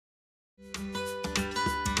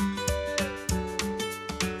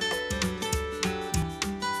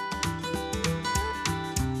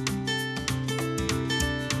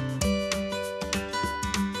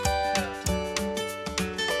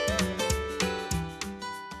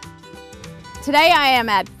Today I am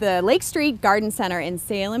at the Lake Street Garden Center in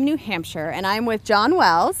Salem, New Hampshire, and I'm with John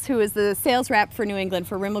Wells, who is the sales rep for New England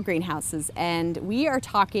for Rimol Greenhouses, and we are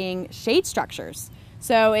talking shade structures.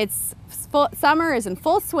 So summer is in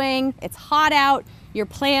full swing, it's hot out, your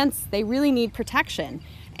plants, they really need protection,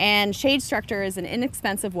 and shade structure is an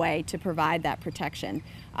inexpensive way to provide that protection.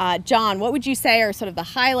 John, what would you say are sort of the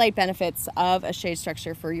highlight benefits of a shade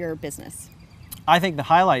structure for your business? I think the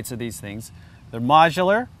highlights of these things, they're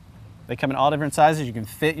modular. They come in all different sizes. You can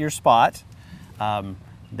fit your spot.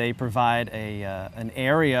 They provide an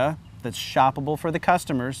area that's shoppable for the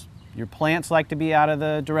customers. Your plants like to be out of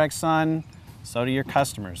the direct sun, so do your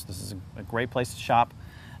customers. This is a great place to shop.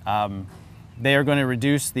 They are going to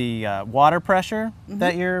reduce the water pressure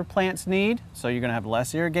that your plants need, so you're going to have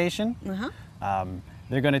less irrigation.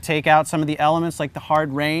 They're going to take out some of the elements like the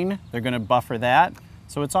hard rain. They're going to buffer that.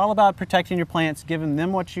 So it's all about protecting your plants, giving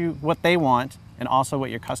them what they want, and also what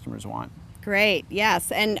your customers want. Great,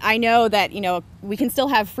 yes, and I know that we can still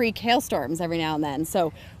have freak hailstorms every now and then,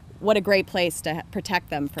 so what a great place to protect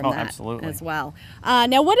them from that absolutely. As well.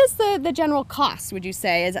 Now, what is the general cost, would you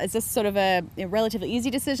say? Is this sort of a relatively easy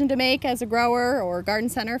decision to make as a grower or garden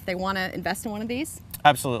center if they want to invest in one of these?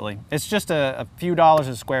 Absolutely. It's just a few dollars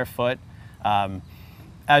a square foot.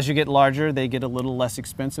 As you get larger, they get a little less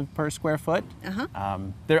expensive per square foot.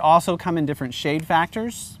 They also come in different shade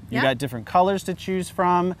factors. You got different colors to choose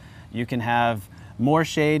from. You can have more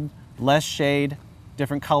shade, less shade,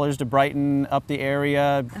 different colors to brighten up the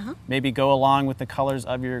area, maybe go along with the colors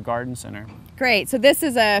of your garden center. Great. So this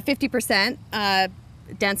is a 50%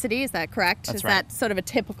 density, is that correct? That's is right. That sort of a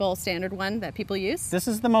typical standard one that people use? This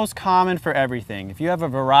is the most common for everything. If you have a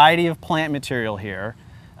variety of plant material here,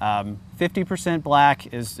 50%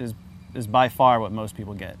 black is by far what most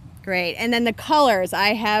people get. Great. And then the colors,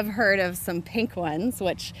 I have heard of some pink ones,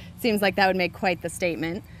 which seems like that would make quite the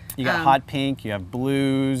statement. You got hot pink, you have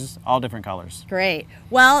blues, all different colors. Great.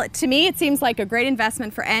 Well, to me, it seems like a great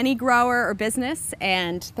investment for any grower or business,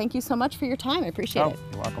 and thank you so much for your time. I appreciate it.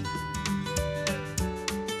 You're welcome.